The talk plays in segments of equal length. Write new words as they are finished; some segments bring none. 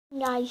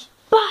Guys,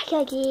 back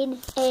again,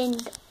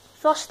 and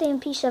first day in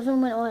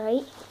P7 went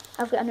alright.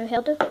 I've got a new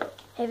hairdo,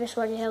 heaviest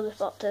word hairdo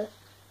but to,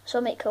 so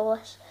I might call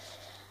this.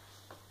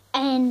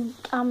 And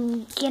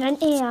I'm getting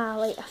into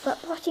a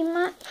football team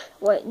match.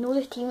 Well, no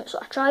the team, it's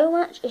like a trial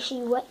match to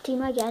see what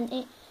team I get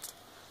into.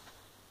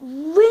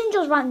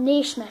 Rangers want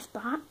Naismith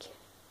back.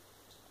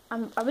 I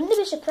wouldn't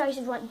be surprised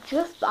if they want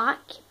Juve back,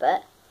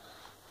 but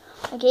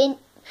again,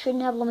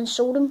 shouldn't have them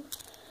sold him.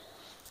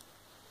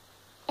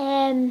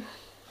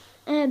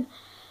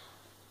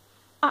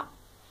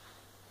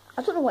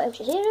 I don't know what else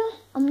to say really.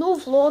 I'm not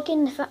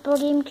vlogging the football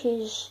game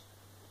because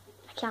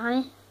I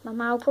can't. My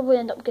mum will probably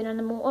end up going in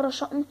the motor or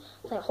something,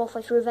 like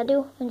halfway through a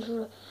video, and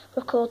just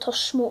record her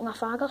smoking a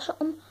fag or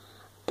something.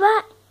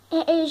 But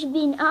it has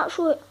been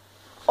absolutely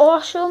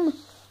awesome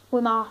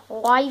with my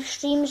live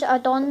streams that I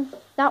done.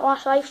 That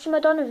last live stream I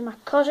done was my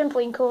cousin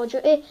playing Call of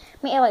Duty.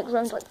 Made it like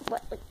around like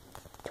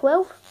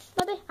 12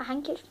 maybe? I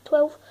think it's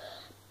 12.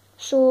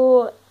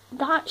 So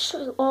that's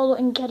all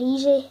looking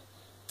greasy.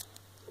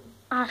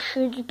 I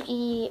should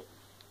be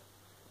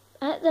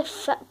at the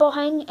football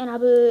thing in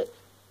about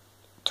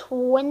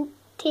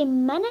 20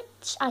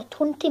 minutes.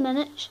 20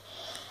 minutes.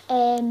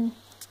 I'm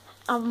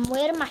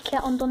wearing my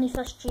kit underneath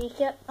this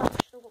jacket. I've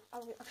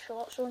got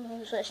shorts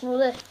on, so it's not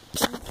the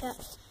team kit.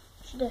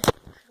 It's the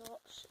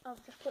shorts.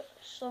 I've just put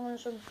on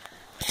some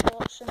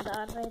shorts and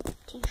a red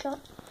t-shirt.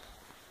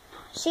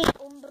 See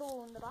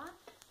Umbro on the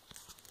back.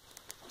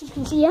 You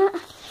can see it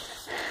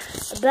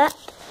a bit.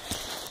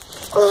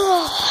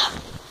 Oh,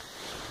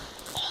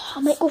 I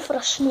might go for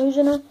a snooze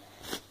now.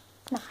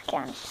 Nah, I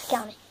can't.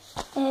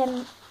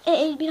 It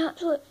has been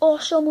absolutely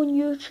awesome on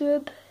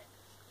YouTube.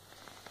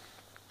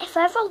 If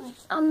ever,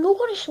 I'm not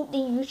going to shoot the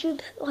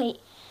YouTube. Like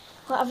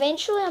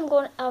eventually, I'm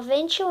going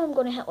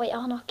to hit like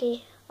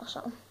 100k or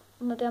something.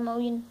 Maybe a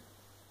million.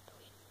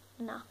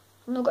 Nah,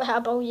 I'm not going to hit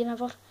a billion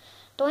ever.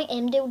 Don't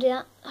think MD will do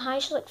that. The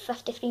highest is like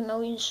 53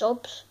 million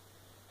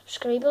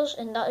subscribers,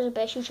 and that is the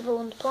best YouTuber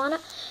on the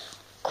planet.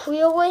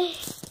 Clearly,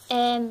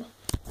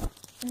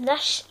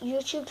 this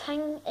YouTube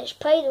thing, it's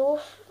paid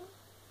off.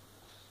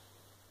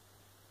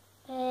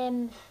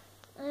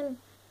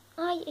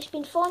 Aye, it's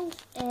been fun.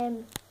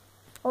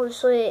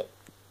 Obviously,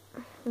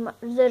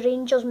 the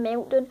Rangers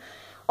meltdown.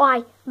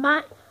 Aye,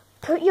 Matt,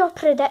 put your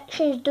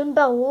predictions down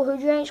below. Who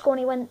do you think is going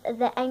to win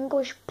the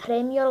English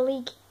Premier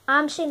League?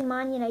 I'm saying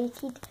Man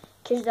United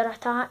because their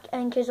attack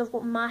and because they've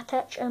got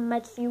Matic in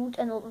midfield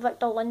and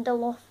Victor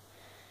Lindelof.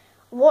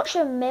 Watch the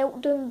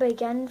meltdown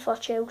begin for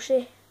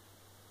Chelsea.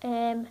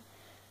 You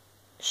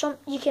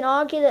can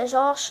argue that it's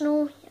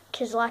Arsenal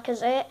because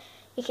Lacazette.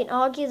 You can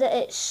argue that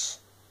it's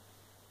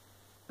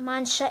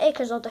Man City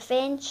because their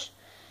defence.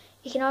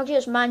 You can argue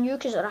it's Man U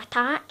because their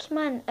attack.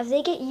 Man, if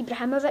they get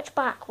Ibrahimovic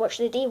back, which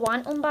they do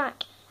want him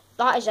back,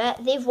 that is it.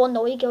 They've won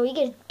the league. The league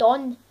is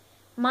done.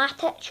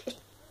 Matic,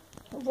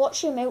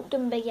 watch the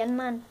meltdown begin,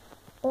 man.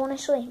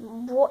 Honestly,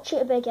 watch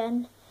it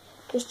begin.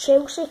 Because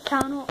Chelsea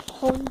cannot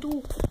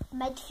handle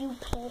midfield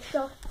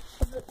pressure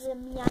of the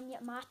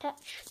Matic.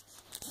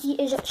 He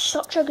is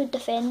such a good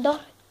defender.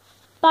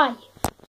 Bye.